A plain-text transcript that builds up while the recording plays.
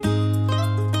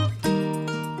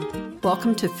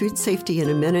Welcome to Food Safety in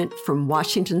a Minute from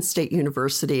Washington State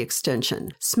University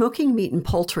Extension. Smoking meat and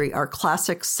poultry are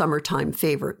classic summertime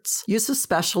favorites. Use a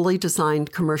specially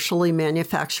designed commercially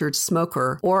manufactured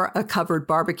smoker or a covered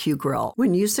barbecue grill.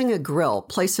 When using a grill,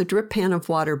 place a drip pan of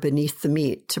water beneath the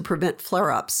meat to prevent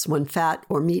flare-ups when fat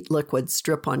or meat liquids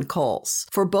drip on coals.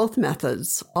 For both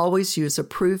methods, always use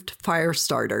approved fire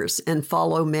starters and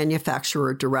follow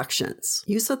manufacturer directions.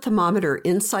 Use a thermometer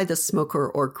inside the smoker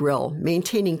or grill,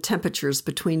 maintaining temperatures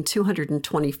between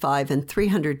 225 and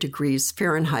 300 degrees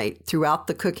Fahrenheit throughout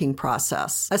the cooking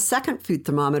process. A second food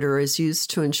thermometer is used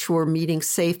to ensure meeting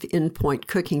safe endpoint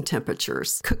cooking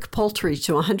temperatures. Cook poultry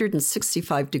to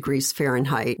 165 degrees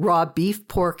Fahrenheit, raw beef,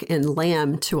 pork, and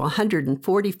lamb to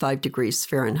 145 degrees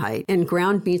Fahrenheit, and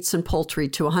ground meats and poultry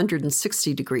to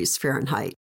 160 degrees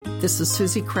Fahrenheit. This is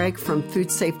Susie Craig from Food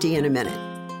Safety in a Minute.